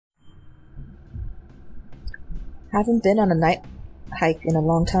Haven't been on a night hike in a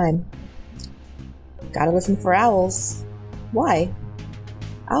long time. Gotta listen for owls. Why?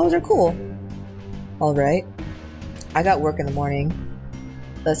 Owls are cool. Alright. I got work in the morning.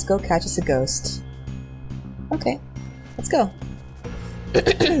 Let's go catch us a ghost. Okay. Let's go.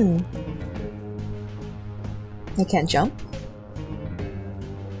 I can't jump?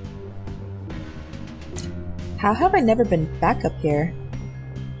 How have I never been back up here?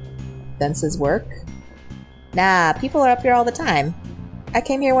 Fence's work? Nah, people are up here all the time. I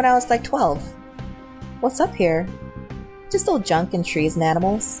came here when I was like 12. What's up here? Just old junk and trees and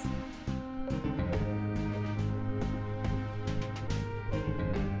animals.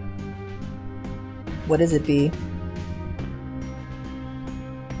 What does it be?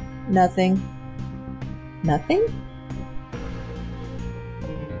 Nothing. Nothing?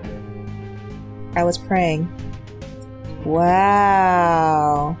 I was praying.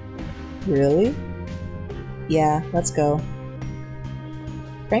 Wow. Really? Yeah, let's go.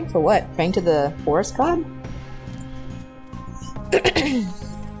 Praying for what? Praying to the forest god? I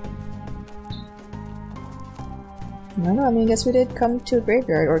don't know, I mean, I guess we did come to a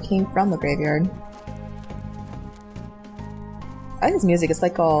graveyard, or came from a graveyard. I like this music, it's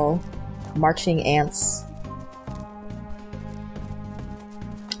like all marching ants.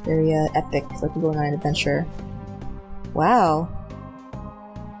 Very epic, it's like we're going on an adventure. Wow.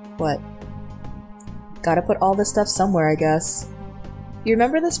 What? Gotta put all this stuff somewhere, I guess. You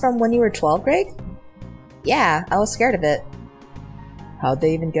remember this from when you were 12, Greg? Yeah, I was scared of it. How'd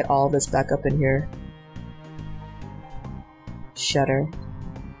they even get all this back up in here? Shudder.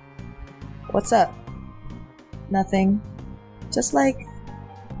 What's up? Nothing. Just like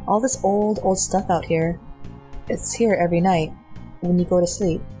all this old stuff out here. It's here every night when you go to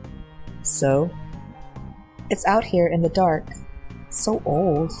sleep. So? It's out here in the dark. So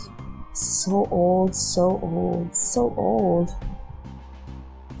old. So old, so old, so old.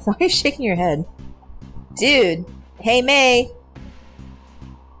 Why are you shaking your head? Dude! Hey, May!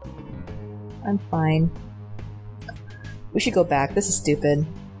 I'm fine. We should go back. This is stupid.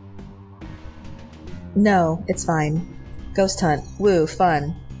 No, it's fine. Ghost hunt. Woo,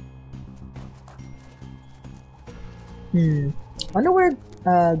 fun. Wonder where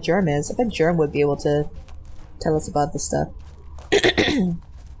Germ is. I bet Germ would be able to tell us about this stuff.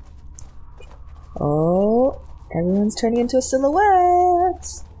 Oh, everyone's turning into a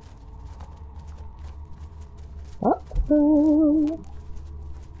silhouette. Uh-oh.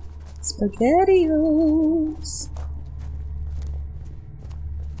 SpaghettiOs.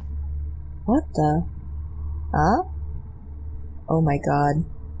 What the? Huh? Oh my god.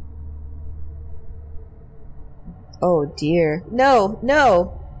 Oh dear. No,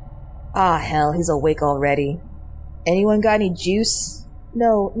 no! Ah, hell, he's awake already. Anyone got any juice?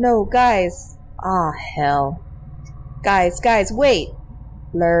 No, no, guys. Ah, hell. Guys, wait!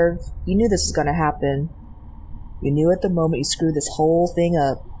 Lerv, you knew this was gonna happen. You knew at the moment you screwed this whole thing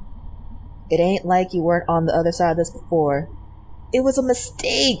up. It ain't like you weren't on the other side of this before. It was a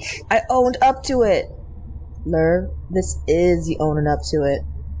mistake! I owned up to it! Lerv, this is you owning up to it.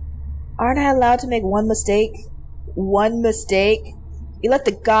 Aren't I allowed to make one mistake? One mistake? You left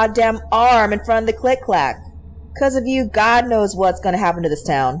the goddamn arm in front of the click-clack. 'Cause of you, God knows what's gonna happen to this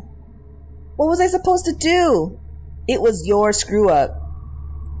town. What was I supposed to do? It was your screw-up.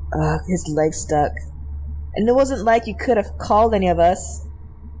 Ugh, his leg stuck. And it wasn't like you could have called any of us.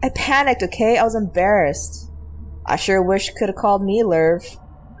 I panicked, okay? I was embarrassed. I sure wish you could have called me, Lerv.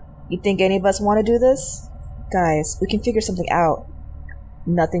 You think any of us want to do this? Guys, we can figure something out.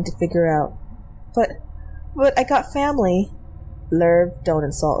 Nothing to figure out. But I got family. Lerv, don't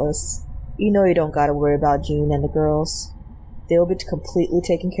insult us. You know you don't gotta worry about Jean and the girls. They'll be completely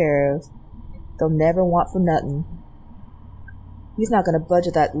taken care of. They'll never want for nothing. He's not gonna budge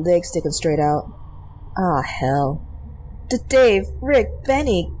with that leg sticking straight out. Ah, hell. Dave, Rick,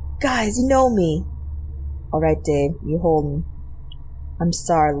 Benny, guys, you know me. Alright, Dave, you hold him. I'm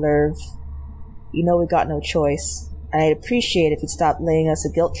sorry, Lerv. You know we got no choice. And I'd appreciate if you'd stop laying us a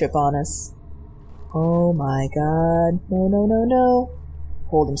guilt trip on us. Oh my god. No, no, no, no.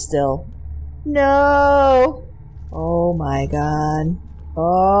 Hold him still. No! Oh my god.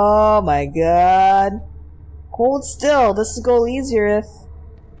 Oh my god. Hold still. This will go easier if...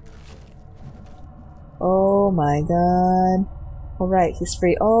 Oh my god. Alright, he's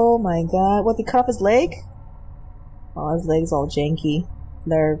free. Oh my god. What, they cut off his leg? Oh, his leg's all janky.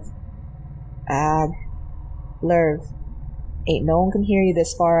 Lerv. Ag. Lerv. Ain't no one can hear you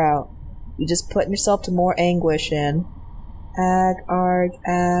this far out. You just putting yourself to more anguish and... Ag, arg,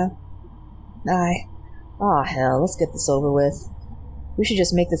 ah... Aye. Aw, hell, let's get this over with. We should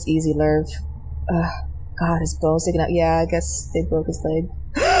just make this easy, Lerv. Ugh, God, his bone's sticking out. Yeah, I guess they broke his leg.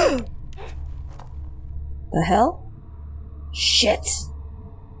 The hell? Shit!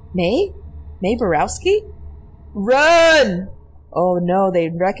 May? May Borowski? Run! Oh no, they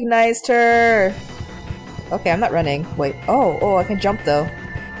recognized her! Okay, I'm not running. Wait. Oh, I can jump though.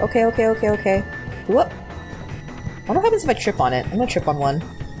 Okay. Whoop! I wonder what happens if I trip on it. I'm gonna trip on one.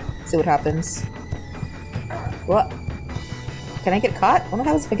 See what happens. What? Can I get caught? I wonder what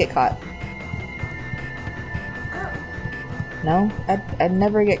happens if I get caught. No? I'd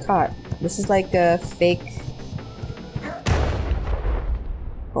never get caught. This is like a fake...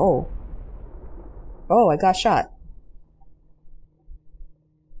 Oh. Oh, I got shot.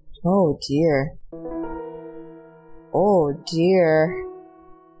 Oh dear. Oh dear.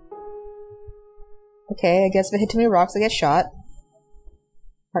 Okay, I guess if I hit too many rocks I get shot.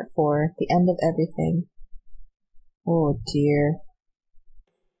 Part 4. The end of everything. Oh dear.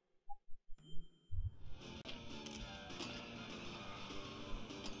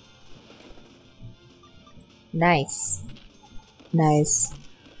 Nice. Nice.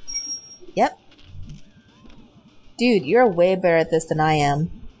 Yep. Dude, you're way better at this than I am.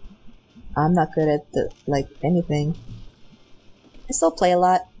 I'm not good at anything. I still play a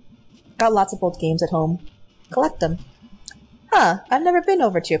lot. Got lots of old games at home. Collect them. Huh, I've never been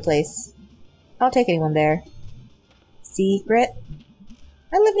over to your place. I don't take anyone there. Secret?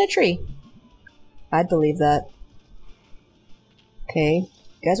 I live in a tree. I'd believe that. Okay,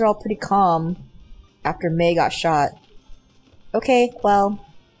 you guys are all pretty calm after May got shot. Okay, well...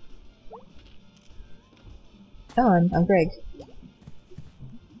 Oh, I'm Greg.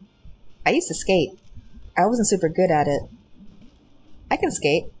 I used to skate. I wasn't super good at it. I can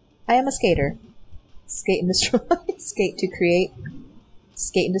skate. I am a skater. Skate and destroy. Skate to create.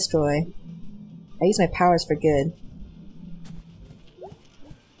 Skate and destroy. I use my powers for good.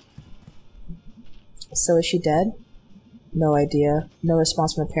 So is she dead? No idea. No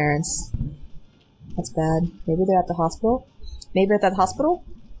response from her parents. That's bad. Maybe they're at the hospital? Maybe they're at that hospital?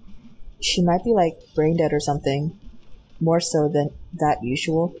 She might be like brain dead or something. More so than that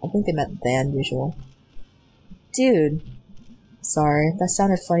usual. I think they meant than usual. Dude. Sorry, that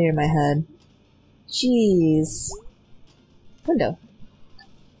sounded funny in my head. Jeez. Window.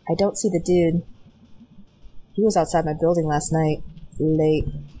 I don't see the dude. He was outside my building last night. Late.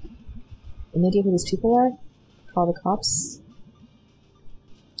 Any idea who these people are? Call the cops?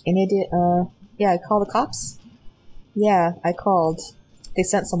 Any idea, yeah, I call the cops? Yeah, I called. They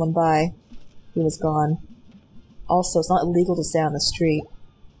sent someone by. He was gone. Also, it's not illegal to stay on the street.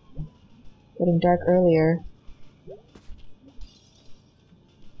 Getting dark earlier.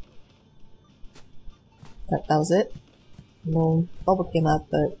 That was it? No bubble came up,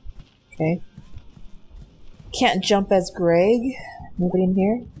 but okay. Can't jump as Greg. Nobody in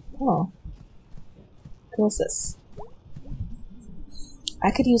here? Oh. What's this?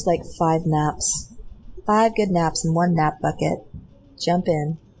 I could use like 5 naps. 5 good naps in 1 nap bucket. Jump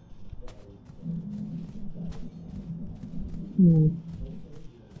in.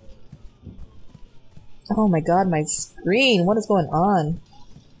 Oh my god, my screen! What is going on?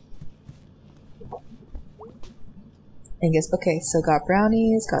 Angus, okay, so got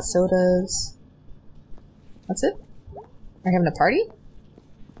brownies, got sodas. That's it? Are you having a party?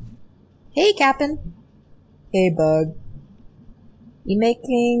 Hey, Captain! Hey, Bug. You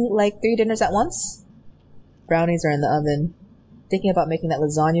making, like, 3 dinners at once? Brownies are in the oven. Thinking about making that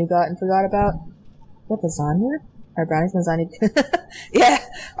lasagna you got and forgot about. What, lasagna? Are brownies and lasagna... Yeah!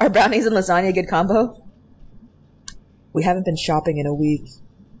 Are brownies and lasagna a good combo? We haven't been shopping in a week.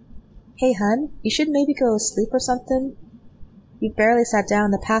 Hey, hun, you should maybe go sleep or something. You barely sat down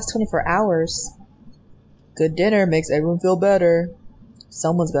in the past 24 hours. Good dinner makes everyone feel better.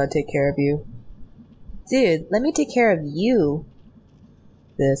 Someone's gotta take care of you. Dude, let me take care of you.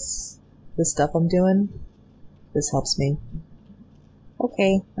 This stuff I'm doing, this helps me.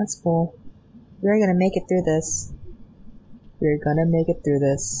 Okay, that's cool. We're gonna make it through this. We're gonna make it through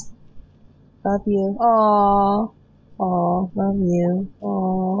this. Love you. Aww. Aww, love you.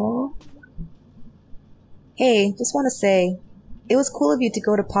 Aww. Hey, just want to say, it was cool of you to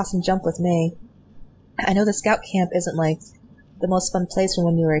go to Possum Jump with May. I know the scout camp isn't like the most fun place from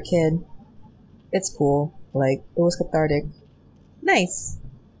when you were a kid. It's cool. Like, it was cathartic. Nice.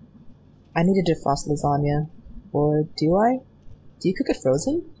 I need to defrost lasagna. Or do I? Do you cook it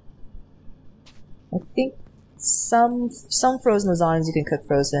frozen? I think some frozen lasagnas you can cook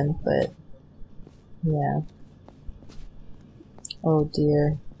frozen, but yeah. Oh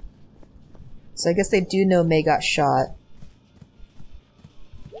dear. So I guess they do know May got shot.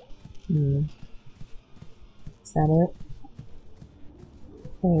 Is that it?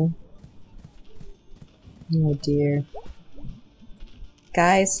 Okay. Oh dear.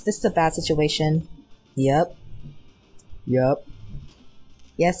 Guys, this is a bad situation. Yep. Yep.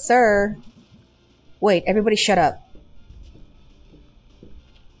 Yes, sir. Wait, everybody shut up.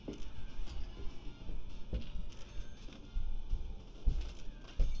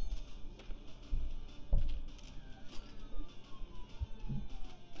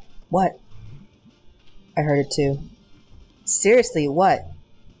 What? I heard it too. Seriously, what?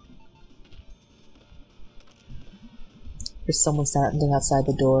 There's someone standing outside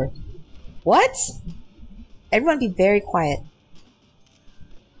the door. What? Everyone be very quiet.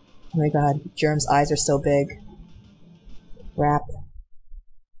 Oh my god, Germ's eyes are so big. Rap.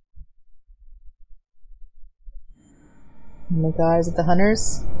 Oh my god, is it the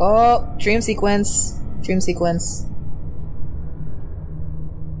hunters? Oh, dream sequence. Dream sequence.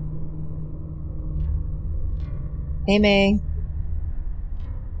 Hey, May.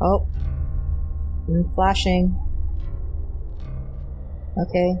 Oh. I'm flashing.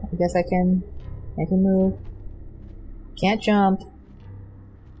 Okay, I guess I can move. Can't jump.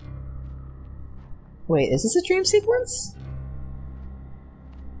 Wait, is this a dream sequence?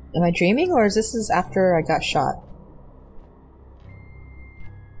 Am I dreaming, or is this after I got shot?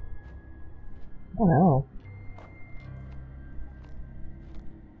 I don't know.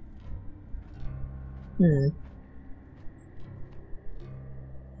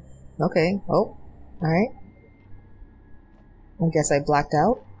 Okay. Oh. Alright. I guess I blacked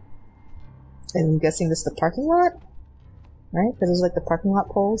out. And I'm guessing this is the parking lot? Right? Because there's like the parking lot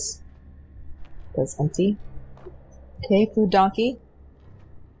poles. That's empty. Okay, food donkey.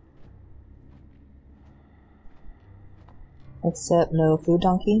 Except no food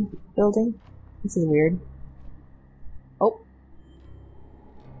donkey building. This is weird. Oh.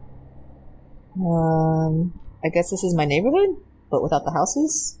 I guess this is my neighborhood, but without the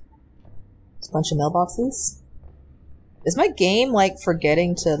houses. It's a bunch of mailboxes. Is my game, like,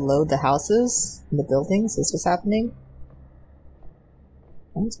 forgetting to load the houses and the buildings? Is this what's happening?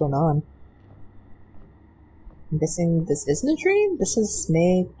 What's going on? I'm guessing this isn't a dream? This is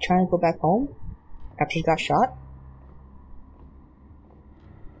May trying to go back home? After she got shot?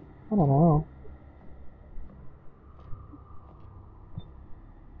 I don't know.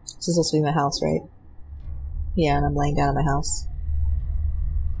 This is supposed to be my house, right? Yeah, and I'm laying down in my house.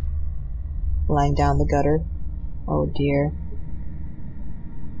 Lying down the gutter. Oh dear.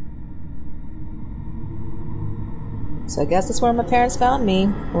 So I guess that's where my parents found me.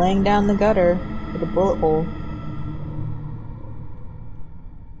 Laying down the gutter with a bullet hole.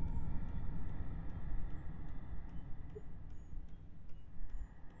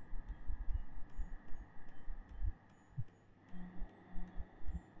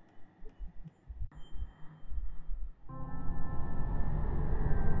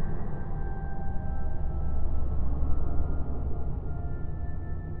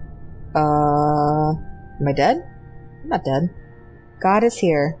 Am I dead? I'm not dead. God is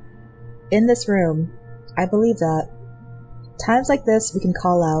here. In this room. I believe that. Times like this we can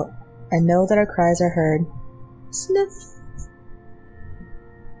call out and know that our cries are heard. Sniff.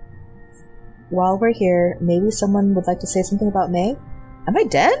 While we're here, maybe someone would like to say something about May? Am I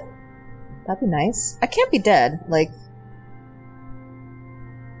dead? That'd be nice. I can't be dead. Like...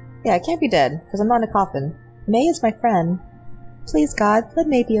 Yeah, I can't be dead, because I'm not in a coffin. May is my friend. Please, God, let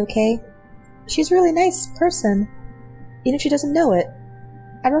May be okay. She's a really nice person. Even if she doesn't know it.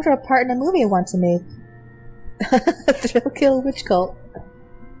 I wrote her a part in a movie I want to make. Thrill Kill Witch Cult.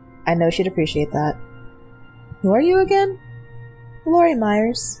 I know she'd appreciate that. Who are you again? Lori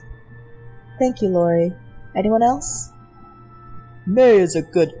Myers. Thank you, Lori. Anyone else? May is a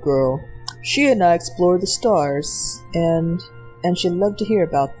good girl. She and I explore the stars, and she'd love to hear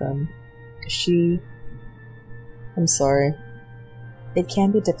about them. I'm sorry. It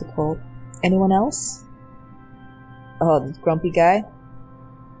can be difficult. Anyone else? Oh, the grumpy guy?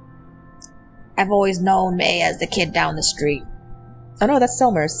 I've always known May as the kid down the street. Oh no, that's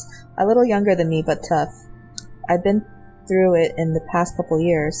Selmers. A little younger than me, but tough. I've been through it in the past couple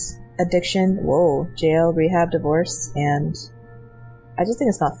years. Addiction, whoa, jail, rehab, divorce, and... I just think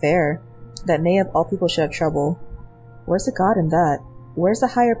it's not fair. That May of all people should have trouble. Where's the God in that? Where's the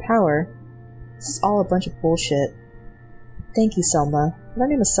higher power? This is all a bunch of bullshit. Thank you, Selma. My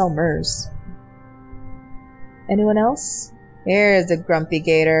name is Selmers. Anyone else? Here's the grumpy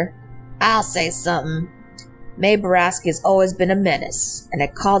gator. I'll say something. May Baraski has always been a menace, and I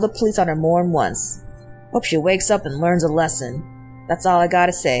called the police on her more than once. Hope she wakes up and learns a lesson. That's all I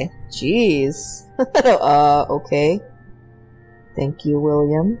gotta say. Jeez. Okay. Thank you,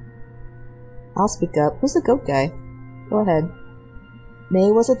 William. I'll speak up. Who's the goat guy? Go ahead.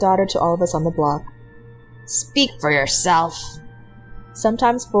 May was a daughter to all of us on the block. Speak for yourself.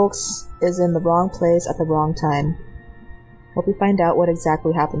 Sometimes folks is in the wrong place at the wrong time. Hope we find out what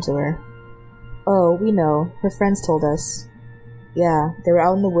exactly happened to her. Oh, we know. Her friends told us. Yeah, they were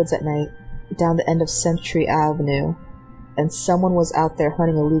out in the woods at night, down the end of Century Avenue, and someone was out there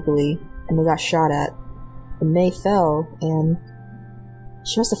hunting illegally, and they got shot at. And May fell, and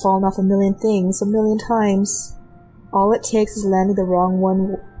she must have fallen off a million things, a million times. All it takes is landing the wrong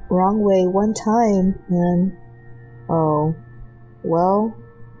way one time, and... Oh. Well...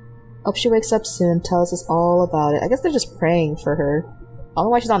 Hope she wakes up soon and tells us all about it. I guess they're just praying for her. I don't know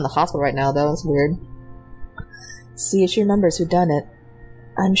why she's not in the hospital right now, though. That's weird. See if she remembers who done it.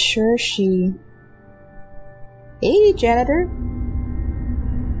 I'm sure she... Hey, janitor!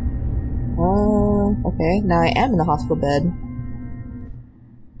 Okay. Now I am in the hospital bed.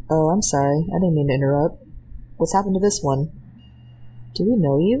 Oh, I'm sorry. I didn't mean to interrupt. What's happened to this one? Do we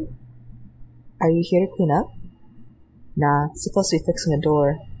know you? Are you here to clean up? Nah, supposed to be fixing a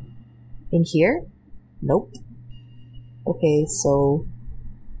door. In here? Nope. Okay, so...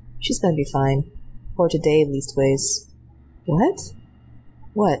 She's gonna be fine. For today, leastways. What?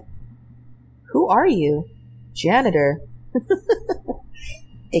 What? Who are you? Janitor.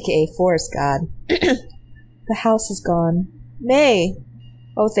 AKA Forest God. The house is gone. May!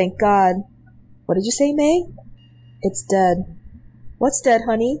 Oh, thank God. What did you say, May? It's dead. What's dead,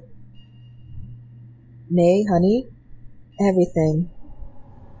 honey? May, honey? Everything.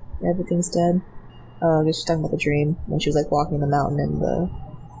 Everything's dead. Oh, I guess she's talking about the dream when she was like walking the mountain in the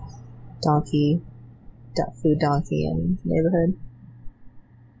donkey, food donkey in the neighborhood.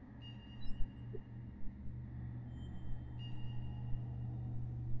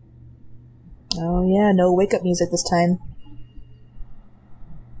 Oh yeah, no wake up music this time.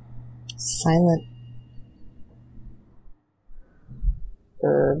 Silent.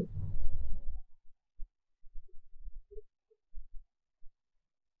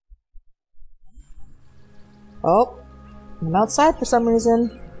 Oh, I'm outside for some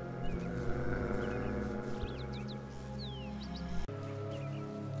reason.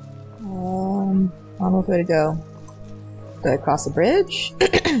 I don't know where to go. Do I cross the bridge?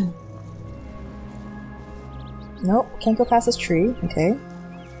 Nope, can't go past this tree. Okay.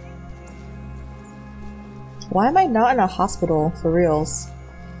 Why am I not in a hospital for reals?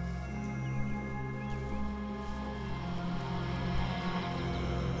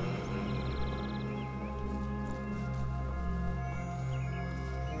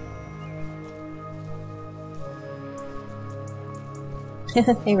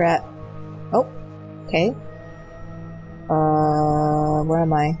 Hey, rat. Oh, okay. Where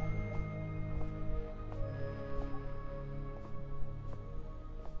am I?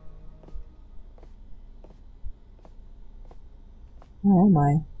 Where am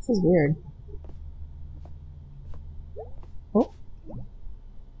I? This is weird. Oh.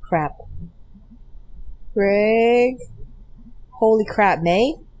 Crap. Greg? Holy crap,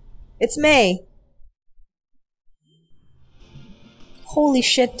 May? It's May! Holy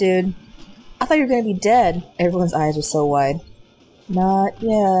shit, dude. I thought you were gonna be dead. Everyone's eyes were so wide. Not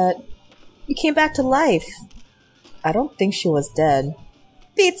yet. You came back to life. I don't think she was dead.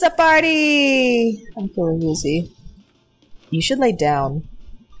 Pizza party! I'm feeling woozy. You should lay down.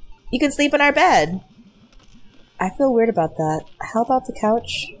 You can sleep in our bed. I feel weird about that. How about the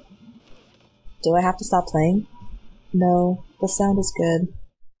couch? Do I have to stop playing? No, the sound is good.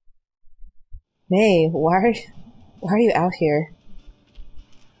 May, why are you out here?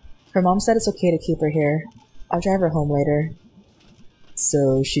 Her mom said it's okay to keep her here. I'll drive her home later.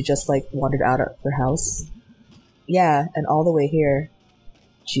 So she just like wandered out of her house? Yeah, and all the way here.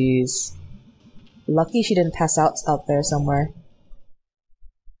 Jeez. Lucky she didn't pass out there somewhere.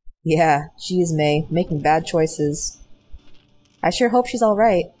 Yeah, geez, May, making bad choices. I sure hope she's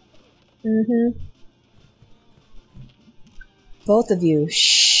alright. Mm-hmm. Both of you,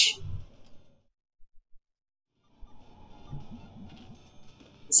 shh.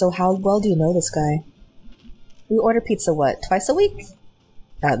 So how well do you know this guy? We order pizza, what, twice a week?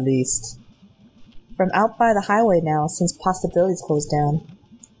 At least. From out by the highway now, since Possibilities closed down.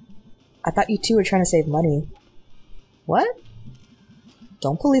 I thought you two were trying to save money. What?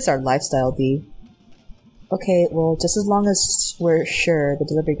 Don't police our lifestyle, B. Okay, well, just as long as we're sure the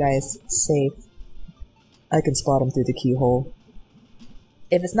delivery guy is safe. I can spot him through the keyhole.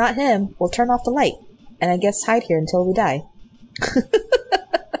 If it's not him, we'll turn off the light, and I guess hide here until we die.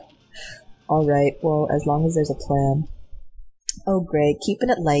 Alright, well, as long as there's a plan. Oh, great, keeping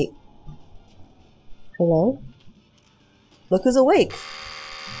it light. Hello? Look who's awake!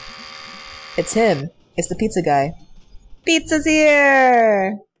 It's him. It's the pizza guy. Pizza's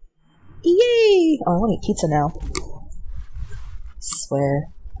here! Yay! Whee! Oh, I want to eat pizza now. Swear.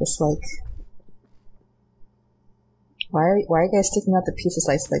 Just like... Why are you guys sticking out the pizza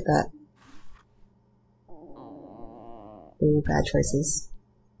slices like that? Ooh, bad choices.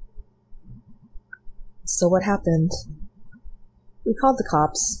 So what happened? We called the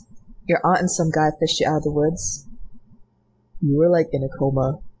cops. Your aunt and some guy fished you out of the woods. You were like in a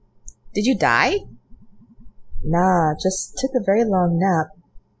coma. Did you die? Nah, just took a very long nap.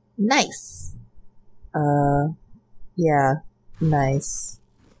 Nice. Yeah, nice.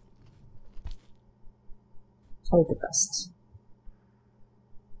 Oh, the best.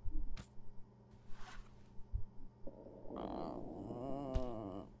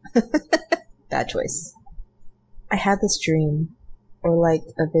 Bad choice. I had this dream, or like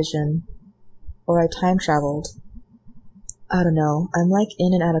a vision, or I time traveled. I don't know, I'm like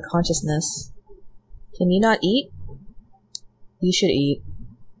in and out of consciousness. Can you not eat? You should eat.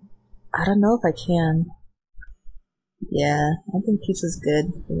 I don't know if I can. Yeah, I think pizza's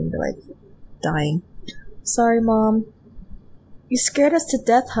good when you're like dying. Sorry, Mom. You scared us to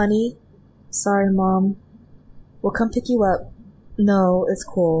death, honey. Sorry, Mom. We'll come pick you up. No, it's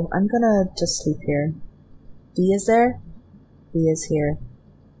cool. I'm gonna just sleep here. Bee is there? Bee is here.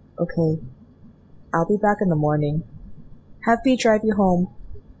 Okay. I'll be back in the morning. Have Bee drive you home.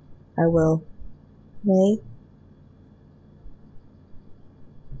 I will. May?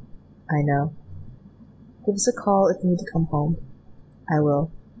 I know. Give us a call if you need to come home. I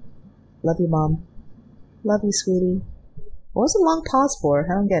will. Love you, Mom. Love you, sweetie. What was the long pause for?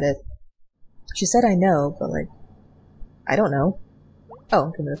 I don't get it. She said I know, but like... I don't know.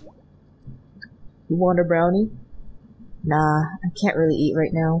 Oh, okay. You want a brownie? Nah, I can't really eat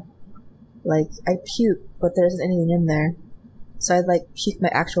right now. Like, I puke, but there isn't anything in there. So I'd like puke my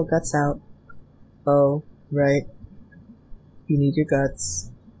actual guts out. Oh, right. You need your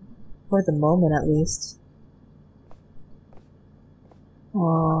guts. For the moment, at least.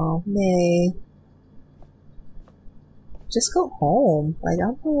 Aw, May. Just go home. Like, I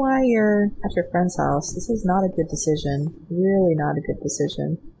don't know why you're at your friend's house. This is not a good decision. Really not a good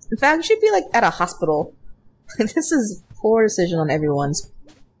decision. In fact, you should be, like, at a hospital. This is a poor decision on everyone's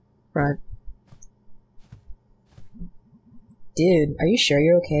front. Dude, are you sure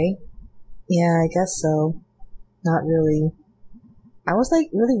you're okay? Yeah, I guess so. Not really. I was, like,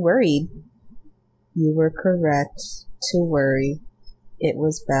 really worried. You were correct to worry. It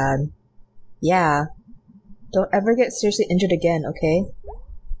was bad. Yeah. Don't ever get seriously injured again, okay?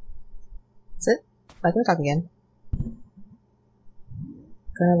 That's it? I'm gonna talk again.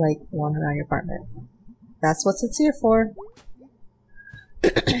 Gonna, like, wander around your apartment. That's what it's here for.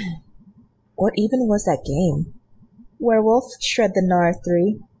 What even was that game? Werewolf Shred the Gnar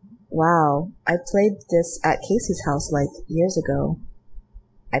 3. Wow, I played this at Casey's house, like, years ago.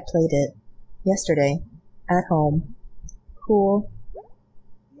 I played it. Yesterday. At home. Cool.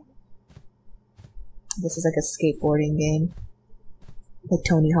 This is like a skateboarding game. Like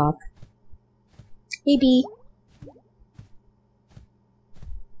Tony Hawk. Hey, Bee.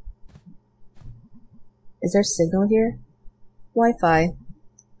 Is there signal here? Wi-Fi.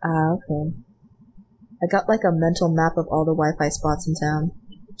 Ah, okay. I got like a mental map of all the Wi-Fi spots in town.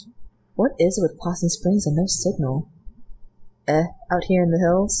 What is it with Possum Springs and no signal? Out here in the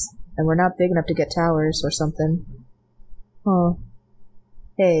hills? And we're not big enough to get towers or something. Huh.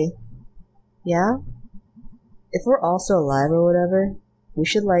 Hey. Yeah? If we're all still alive or whatever, we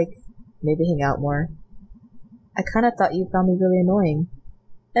should, like, maybe hang out more. I kinda thought you found me really annoying.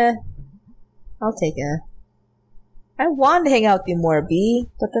 I'll take it. I wanted to hang out with you more, Bee,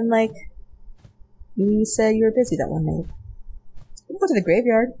 but then, like, you said you were busy that one night. We'll go to the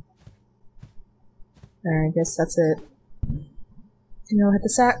graveyard. Alright, I guess that's it. You know, hit the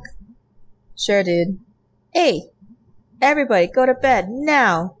sack? Sure, dude. Hey! Everybody, go to bed,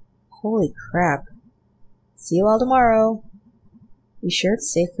 now! Holy crap. See you all tomorrow. You sure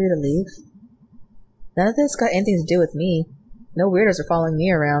it's safe for you to leave? None of this got anything to do with me. No weirdos are following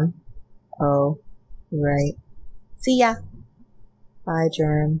me around. Oh, right. See ya. Bye,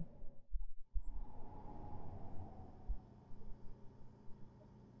 Germ.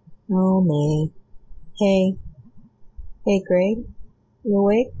 Oh, May. Hey. Hey, Greg. You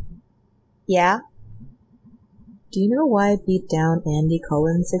awake? Yeah? Do you know why I beat down Andy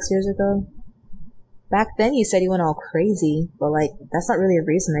Cullen 6 years ago? Back then you said you went all crazy, but like, that's not really a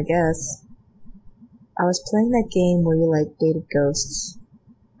reason, I guess. I was playing that game where you like dated ghosts.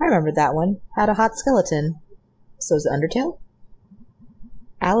 I remember that one. Had a hot skeleton. So is it Undertale?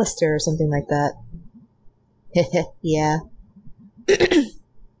 Alistair or something like that. Heh yeah.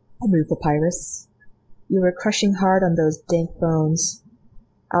 I'll move, Papyrus. You were crushing hard on those dank bones.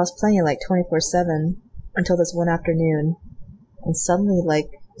 I was playing it like 24/7 until this one afternoon, and suddenly, like,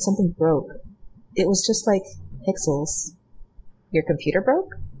 something broke. It was just like pixels. Your computer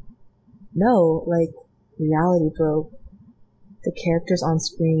broke? No, like, reality broke. The characters on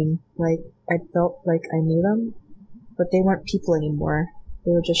screen, like, I felt like I knew them, but they weren't people anymore.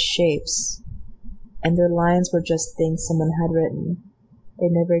 They were just shapes. And their lines were just things someone had written. They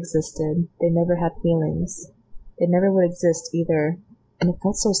never existed. They never had feelings. They never would exist either. And it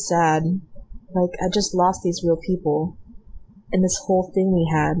felt so sad. Like, I just lost these real people. And this whole thing we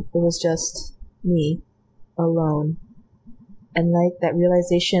had, it was just me, alone. And like, that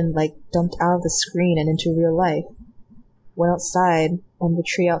realization, like, dumped out of the screen and into real life. Went outside, and the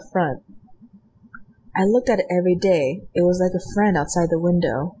tree out front. I looked at it every day. It was like a friend outside the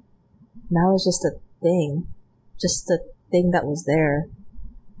window. Now it was just a thing. Just a thing that was there.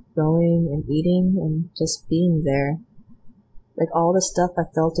 Growing and eating and just being there. Like, all the stuff I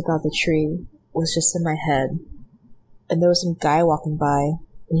felt about the tree was just in my head. And there was some guy walking by,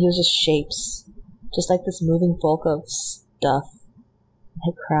 and he was just shapes. Just like this moving bulk of stuff.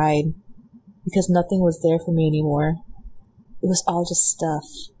 I cried. Because nothing was there for me anymore. It was all just stuff.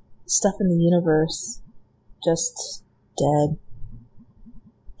 Stuff in the universe. Just dead.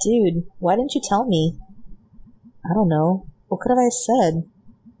 Dude, why didn't you tell me? I don't know. What could have I said?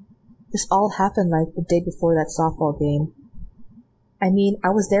 This all happened like the day before that softball game. I mean, I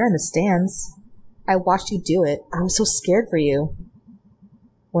was there in the stands. I watched you do it. I was so scared for you.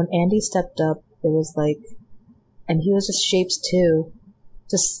 When Andy stepped up, it was like... And he was just shapes too.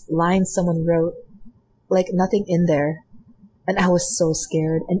 Just lines someone wrote. Like nothing in there. And I was so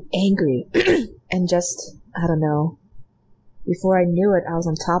scared and angry. And just, I don't know. Before I knew it, I was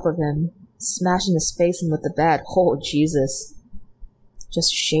on top of him, smashing his face in with the bat. Oh, Jesus.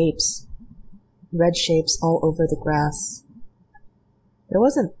 Just shapes. Red shapes all over the grass. There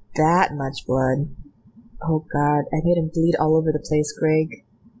wasn't that much blood. Oh God, I made him bleed all over the place, Greg.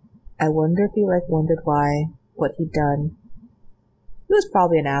 I wonder if he wondered why, what he'd done. He was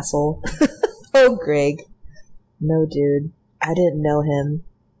probably an asshole. Oh, Greg. No, dude. I didn't know him.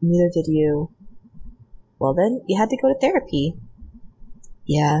 Neither did you. Well then, you had to go to therapy.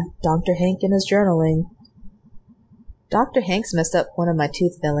 Yeah, Dr. Hank and his journaling. Dr. Hank's messed up one of my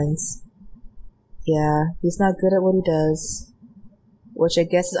tooth fillings. Yeah, he's not good at what he does. Which I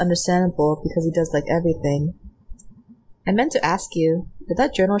guess is understandable because he does like everything. I meant to ask you, did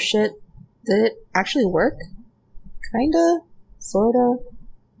that journal shit, did it actually work? Kinda? Sorta?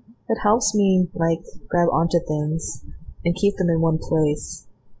 It helps me, like, grab onto things and keep them in one place.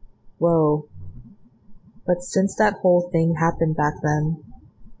 Whoa. But since that whole thing happened back then,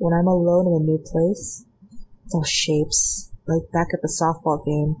 when I'm alone in a new place, it's all shapes, like back at the softball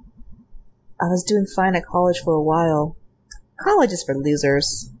game. I was doing fine at college for a while. College is for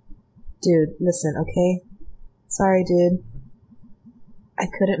losers. Dude, listen, okay? Sorry, dude. I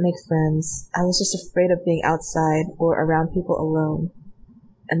couldn't make friends. I was just afraid of being outside or around people alone.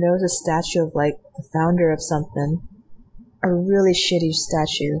 And there was a statue of, like, the founder of something. A really shitty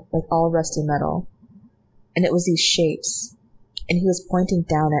statue, like all rusty metal. And it was these shapes. And he was pointing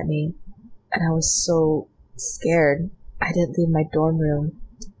down at me. And I was so scared. I didn't leave my dorm room.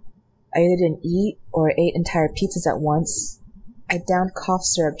 I either didn't eat or ate entire pizzas at once. I downed cough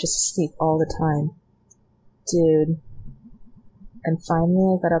syrup just to sleep all the time. Dude. And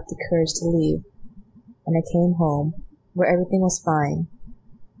finally I got up the courage to leave. And I came home, where everything was fine.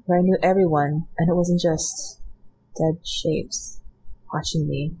 Where I knew everyone, and it wasn't just dead shapes watching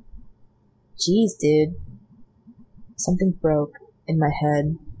me. Jeez, dude. Something broke in my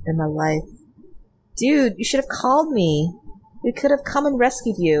head, in my life. Dude, you should have called me. We could have come and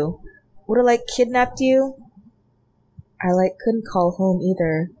rescued you. Would have, like, kidnapped you. I, couldn't call home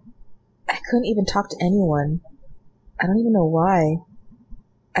either. I couldn't even talk to anyone. I don't even know why.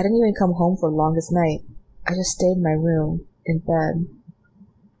 I didn't even come home for the longest night. I just stayed in my room, in bed.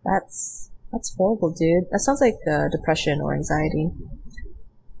 That's horrible, dude. That sounds like depression or anxiety.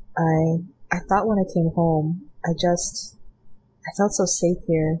 I thought when I came home, I felt so safe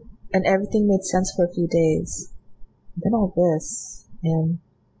here, and everything made sense for a few days. Then all this, and,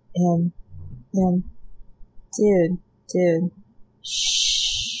 dude,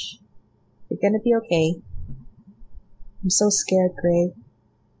 shh. You're gonna be okay. I'm so scared, Greg.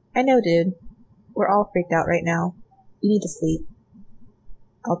 I know, dude. We're all freaked out right now. You need to sleep.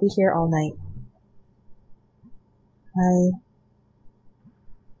 I'll be here all night. I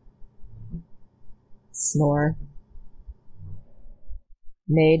snore.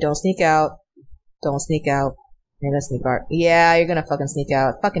 May, don't sneak out. Don't sneak out. You're gonna sneak out. Yeah, you're gonna fucking sneak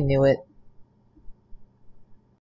out. Fucking knew it.